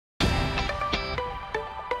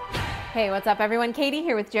Hey, what's up everyone? Katie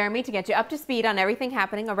here with Jeremy to get you up to speed on everything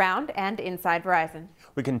happening around and inside Verizon.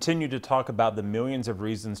 We continue to talk about the millions of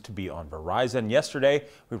reasons to be on Verizon. Yesterday,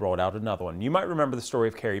 we rolled out another one. You might remember the story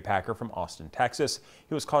of Kerry Packer from Austin, Texas.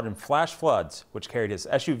 He was caught in flash floods, which carried his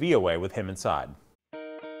SUV away with him inside.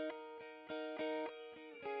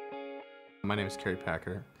 My name is Kerry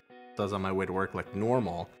Packer. I was on my way to work like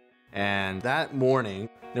normal, and that morning,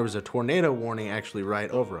 there was a tornado warning actually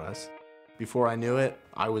right over us. Before I knew it,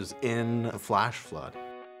 I was in a flash flood.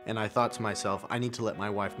 And I thought to myself, I need to let my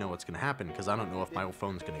wife know what's gonna happen because I don't know if my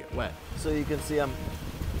phone's gonna get wet. So you can see I'm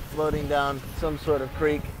floating down some sort of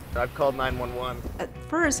creek. I've called 911. At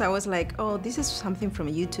first I was like, oh, this is something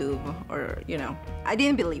from YouTube or, I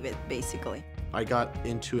didn't believe it, basically. I got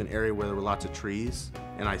into an area where there were lots of trees,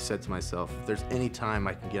 and I said to myself, if there's any time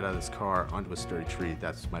I can get out of this car onto a sturdy tree,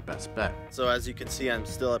 that's my best bet. So as you can see, I'm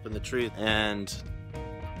still up in the tree, and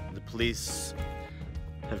the police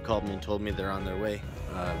have called me and told me they're on their way.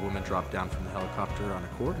 A woman dropped down from the helicopter on a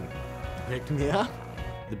cord and picked me up.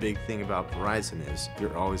 The big thing about Verizon is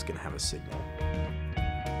you're always going to have a signal.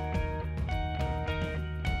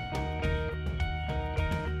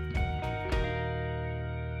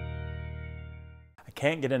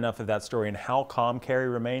 Can't get enough of that story and how calm Kerry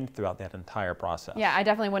remained throughout that entire process. Yeah, I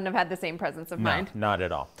definitely wouldn't have had the same presence of mind. Not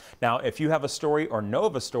at all. Now, if you have a story or know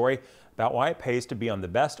of a story about why it pays to be on the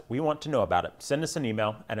best, we want to know about it. Send us an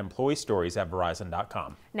email at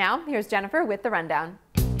employeestories@verizon.com. Now, here's Jennifer with the rundown.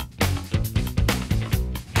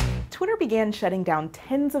 Twitter began shutting down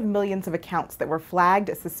tens of millions of accounts that were flagged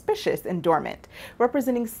as suspicious and dormant,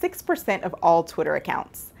 representing 6% of all Twitter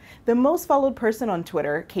accounts. The most followed person on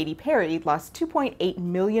Twitter, Katy Perry, lost 2.8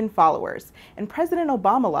 million followers, and President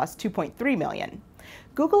Obama lost 2.3 million.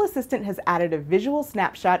 Google Assistant has added a visual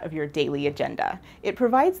snapshot of your daily agenda. It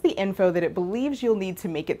provides the info that it believes you'll need to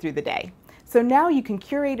make it through the day. So now you can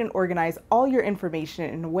curate and organize all your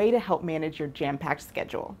information in a way to help manage your jam-packed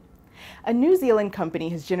schedule. A New Zealand company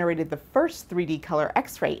has generated the first 3D color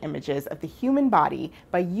X-ray images of the human body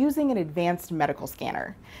by using an advanced medical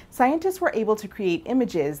scanner. Scientists were able to create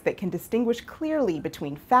images that can distinguish clearly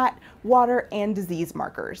between fat, water, and disease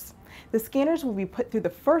markers. The scanners will be put through the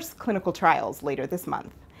first clinical trials later this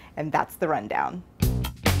month. And that's the rundown.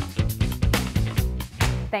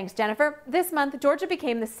 Thanks, Jennifer. This month, Georgia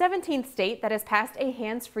became the 17th state that has passed a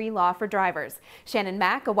hands-free law for drivers. Shannon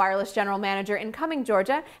Mack, a wireless general manager in Cumming,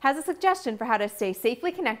 Georgia, has a suggestion for how to stay safely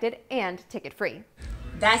connected and ticket-free.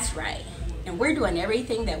 That's right. And we're doing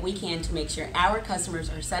everything that we can to make sure our customers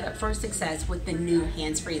are set up for success with the new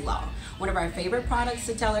hands-free law. One of our favorite products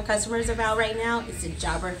to tell our customers about right now is the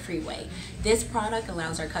Jabra Freeway. This product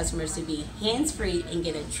allows our customers to be hands-free and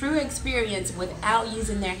get a true experience without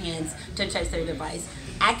using their hands to touch their device.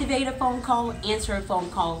 Activate a phone call, answer a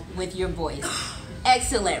phone call with your voice.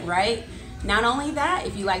 Excellent, right? Not only that,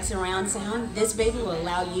 if you like surround sound, this baby will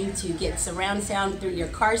allow you to get surround sound through your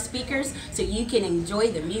car speakers so you can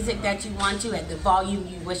enjoy the music that you want to at the volume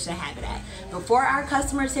you wish to have it at. Before our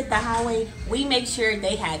customers hit the highway, we make sure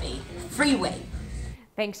they have a freeway.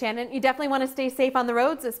 Thanks, Shannon. You definitely want to stay safe on the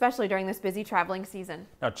roads, especially during this busy traveling season.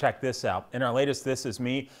 Now check this out. In our latest This Is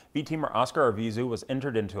Me, V-teamer Oscar Arvizu was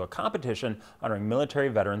entered into a competition honoring military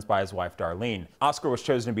veterans by his wife Darlene. Oscar was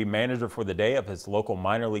chosen to be manager for the day of his local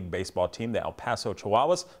minor league baseball team, the El Paso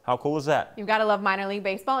Chihuahuas. How cool is that? You've got to love minor league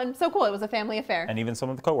baseball, and so cool, it was a family affair. And even some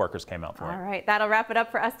of the co-workers came out for it. All right, that'll wrap it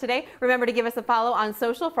up for us today. Remember to give us a follow on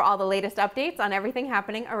social for all the latest updates on everything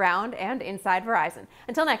happening around and inside Verizon.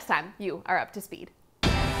 Until next time, you are up to speed.